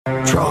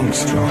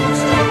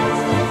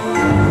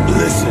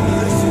Listen,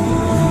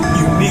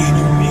 you need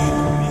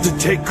to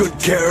take good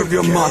care of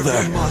your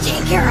mother.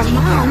 Take care of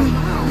Mom?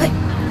 But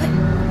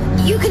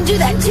you can do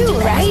that too,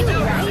 right?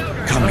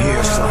 Come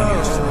here,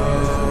 son.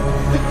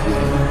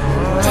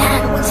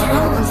 Dad, what's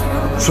wrong?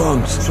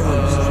 Trunks,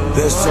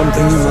 there's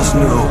something you must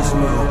know.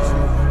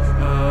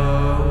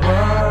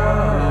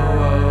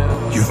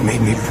 You've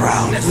made me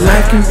proud.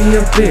 Life can be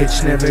a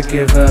bitch, never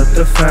give up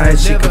the fight.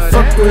 She can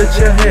fuck with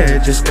your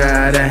head, just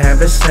gotta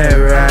have it set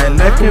right.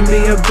 Life can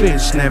be a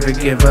bitch, never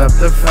give up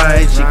the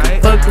fight. She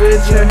can fuck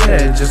with your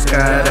head, just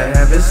gotta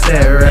have it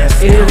set right.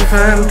 If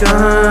I'm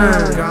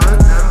gone,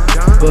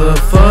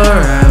 before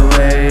I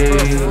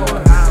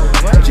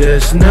wait,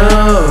 just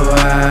know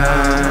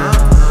I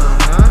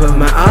put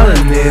my all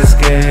in this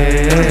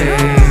game.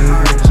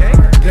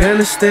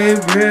 Gonna stay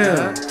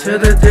real till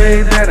the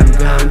day that I'm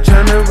gone.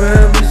 Tryna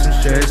release some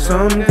stress, so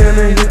I'm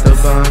gonna hit the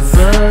bomb.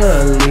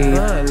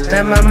 Believe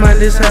that my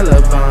mind is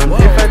hella bomb.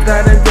 If I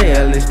die today,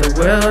 at least the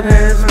world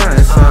has my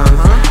song.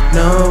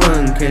 No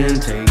one can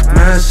take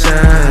my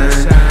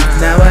shine.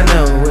 Now I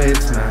know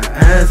it's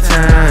my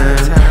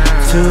time.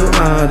 To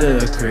all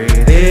the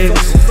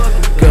critics,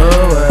 go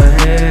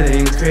ahead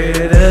and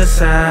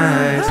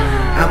criticize.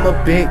 I'm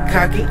a bit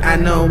cocky, I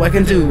know I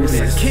can do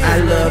this. I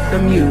love the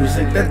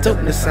music, that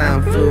dopeness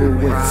sound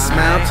fluid.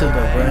 Smile to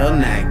the world,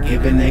 not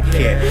giving a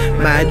care.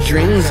 My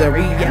dreams are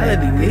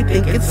reality, they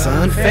think it's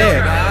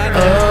unfair.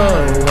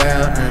 Oh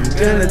well, I'm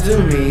gonna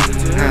do me.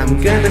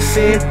 I'm gonna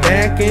sit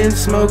back and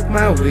smoke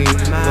my weed.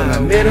 Put my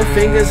middle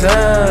fingers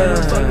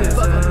up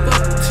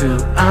to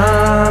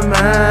all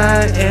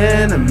my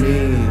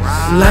enemies.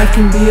 Life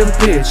can be a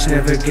bitch,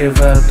 never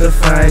give up the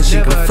fight. She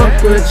can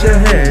fuck with your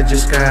head,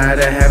 just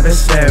gotta have it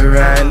set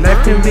right.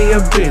 Life can be a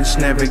bitch,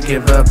 never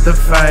give up the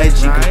fight.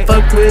 She can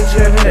fuck with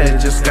your head,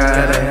 just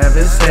gotta have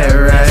it set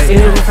right.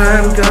 If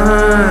I'm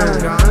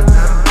gone,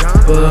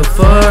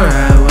 before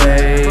I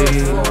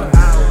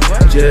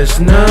wait, just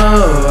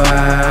know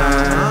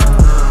I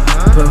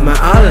put my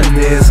all in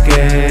this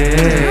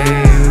game.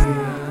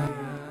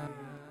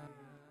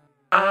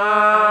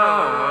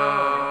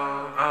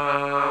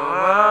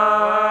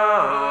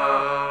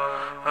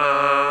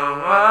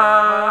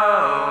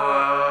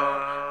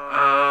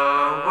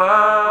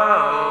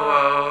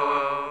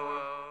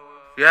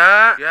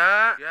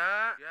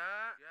 Yeah.